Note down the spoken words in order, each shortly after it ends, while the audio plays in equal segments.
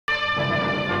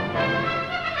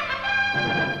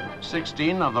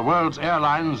16 of the world's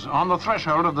airlines on the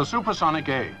threshold of the supersonic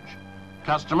age.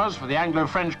 Customers for the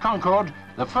Anglo-French Concorde,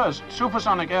 the first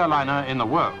supersonic airliner in the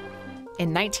world.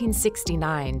 In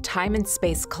 1969, time and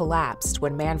space collapsed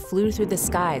when man flew through the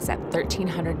skies at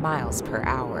 1,300 miles per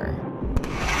hour.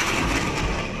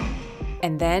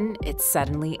 And then it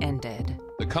suddenly ended.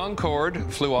 The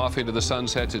Concorde flew off into the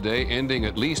sunset today, ending,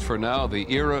 at least for now, the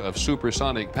era of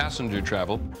supersonic passenger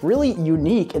travel. Really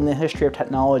unique in the history of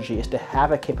technology is to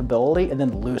have a capability and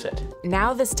then lose it.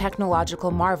 Now this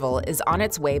technological marvel is on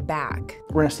its way back.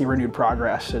 We're going to see renewed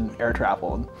progress in air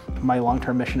travel, and my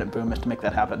long-term mission at Boom is to make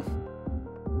that happen.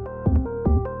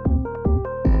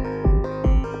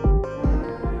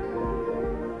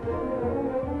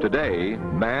 Today,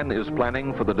 man is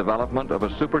planning for the development of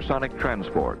a supersonic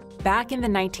transport. Back in the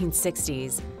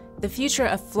 1960s, the future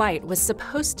of flight was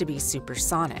supposed to be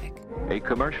supersonic. A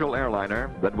commercial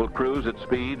airliner that will cruise at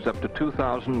speeds up to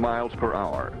 2,000 miles per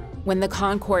hour. When the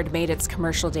Concorde made its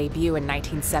commercial debut in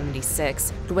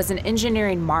 1976, it was an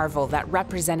engineering marvel that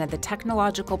represented the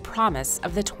technological promise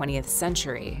of the 20th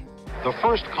century. The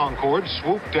first Concorde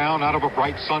swooped down out of a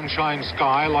bright sunshine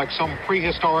sky like some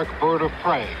prehistoric bird of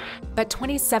prey. But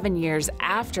 27 years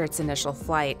after its initial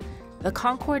flight, the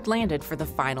Concorde landed for the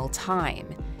final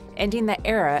time, ending the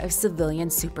era of civilian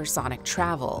supersonic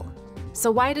travel. So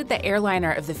why did the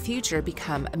airliner of the future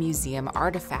become a museum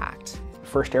artifact?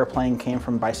 The first airplane came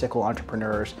from bicycle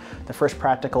entrepreneurs. The first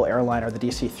practical airliner, the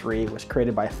DC-3, was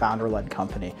created by a founder-led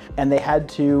company. And they had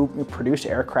to produce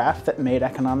aircraft that made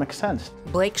economic sense.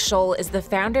 Blake Scholl is the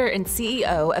founder and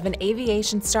CEO of an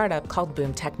aviation startup called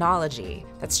Boom Technology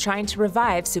that's trying to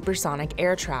revive supersonic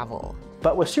air travel.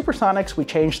 But with supersonics, we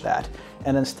changed that.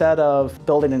 And instead of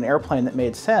building an airplane that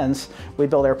made sense, we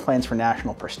built airplanes for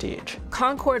national prestige.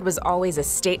 Concorde was always a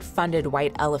state-funded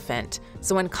white elephant,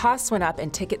 so when costs went up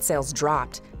and ticket sales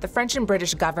dropped, the French and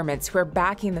British governments who were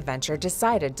backing the venture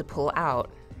decided to pull out.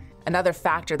 Another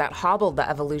factor that hobbled the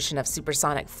evolution of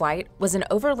supersonic flight was an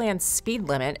overland speed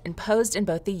limit imposed in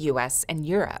both the US and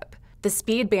Europe. The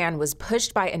speed ban was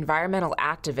pushed by environmental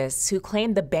activists who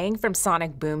claimed the bang from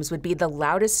sonic booms would be the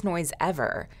loudest noise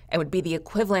ever and would be the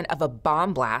equivalent of a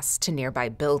bomb blast to nearby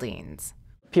buildings.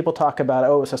 People talk about,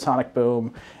 oh, it's a sonic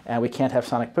boom, and we can't have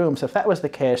sonic booms. If that was the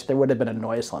case, there would have been a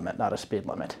noise limit, not a speed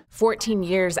limit. 14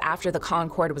 years after the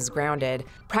Concorde was grounded,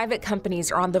 private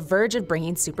companies are on the verge of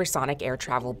bringing supersonic air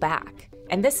travel back.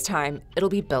 And this time, it'll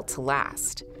be built to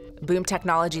last. Boom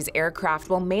Technology's aircraft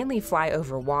will mainly fly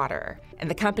over water, and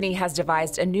the company has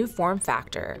devised a new form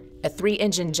factor, a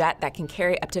 3-engine jet that can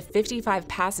carry up to 55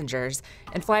 passengers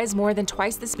and flies more than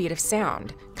twice the speed of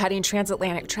sound, cutting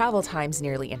transatlantic travel times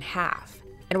nearly in half.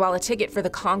 And while a ticket for the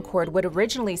Concorde would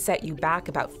originally set you back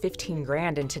about 15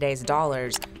 grand in today's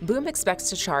dollars, Boom expects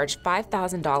to charge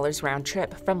 $5,000 round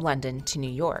trip from London to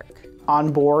New York.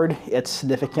 On board, it's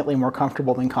significantly more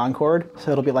comfortable than Concorde,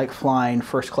 so it'll be like flying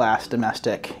first class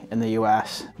domestic in the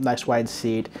US. Nice wide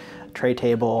seat, tray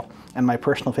table, and my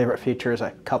personal favorite feature is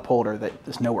a cup holder that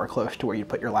is nowhere close to where you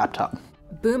put your laptop.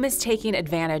 Boom is taking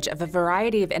advantage of a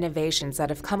variety of innovations that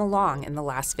have come along in the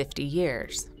last 50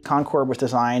 years. Concorde was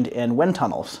designed in wind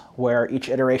tunnels, where each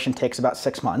iteration takes about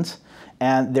 6 months,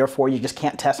 and therefore you just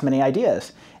can't test many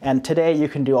ideas. And today you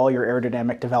can do all your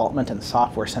aerodynamic development in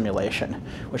software simulation,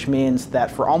 which means that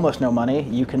for almost no money,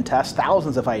 you can test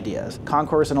thousands of ideas.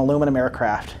 Concorde is an aluminum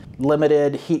aircraft,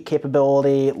 limited heat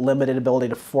capability, limited ability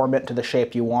to form it to the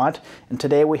shape you want. And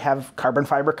today we have carbon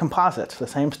fiber composites, the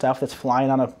same stuff that's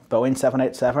flying on a Boeing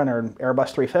 787 or an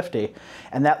Airbus 350.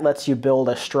 And that lets you build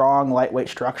a strong, lightweight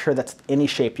structure that's any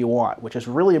shape you want, which is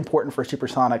really important for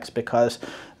supersonics because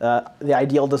the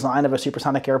ideal design of a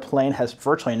supersonic airplane has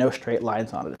virtually no straight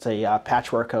lines on it. It's a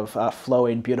patchwork of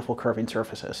flowing, beautiful curving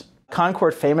surfaces.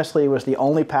 Concorde famously was the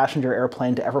only passenger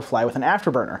airplane to ever fly with an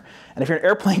afterburner. And if you're an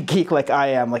airplane geek like I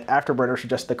am, like afterburners are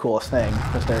just the coolest thing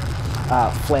because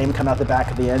they're flame coming out the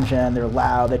back of the engine, they're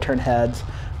loud, they turn heads.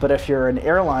 But if you're an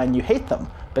airline, you hate them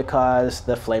because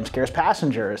the flame scares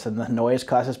passengers and the noise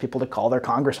causes people to call their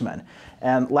congressman.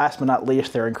 And last but not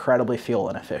least, they're incredibly fuel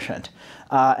inefficient.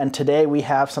 And today we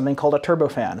have something called a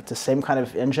turbofan. It's the same kind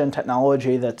of engine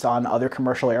technology that's on other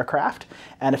commercial aircraft.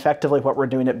 And effectively what we're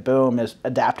doing at Boom is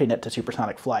adapting it to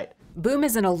supersonic flight. Boom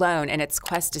isn't alone in its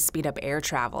quest to speed up air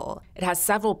travel. It has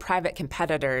several private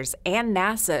competitors, and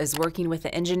NASA is working with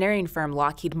the engineering firm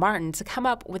Lockheed Martin to come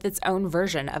up with its own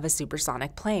version of a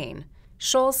supersonic plane.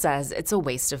 Scholl says it's a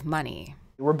waste of money.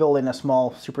 We're building a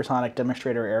small supersonic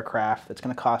demonstrator aircraft that's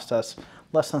going to cost us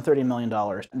less than $30 million.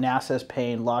 NASA is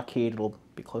paying Lockheed, it'll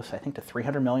be close, I think, to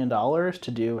 $300 million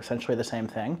to do essentially the same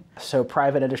thing. So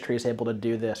private industry is able to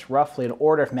do this roughly an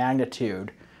order of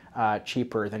magnitude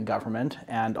cheaper than government,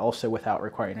 and also without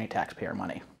requiring any taxpayer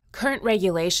money. Current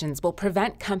regulations will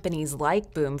prevent companies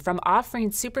like Boom from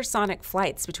offering supersonic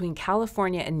flights between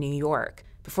California and New York.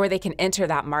 Before they can enter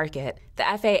that market, the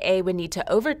FAA would need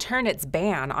to overturn its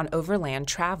ban on overland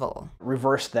travel.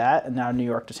 Reverse that, and now New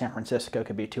York to San Francisco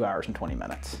could be 2 hours and 20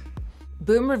 minutes.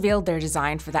 Boom revealed their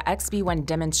design for the XB-1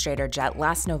 demonstrator jet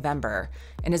last November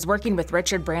and is working with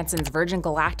Richard Branson's Virgin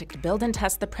Galactic to build and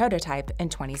test the prototype in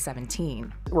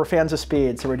 2017. We're fans of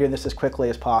speed, so we're doing this as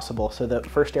quickly as possible. So the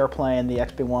first airplane, the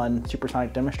XB-1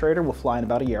 supersonic demonstrator, will fly in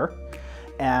about a year.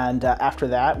 And after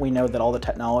that, we know that all the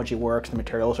technology works, the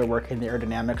materials are working, the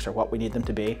aerodynamics are what we need them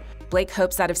to be. Blake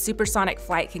hopes that if supersonic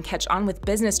flight can catch on with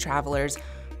business travelers,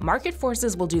 market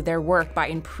forces will do their work by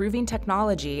improving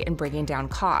technology and bringing down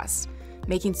costs,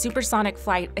 making supersonic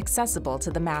flight accessible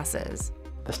to the masses.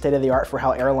 The state of the art for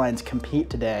how airlines compete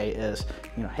today is,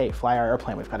 hey, fly our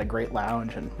airplane, we've got a great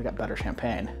lounge and we've got better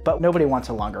champagne. But nobody wants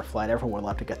a longer flight, everyone would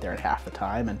love to get there in half the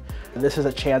time, and this is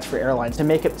a chance for airlines to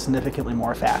make it significantly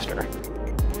more faster.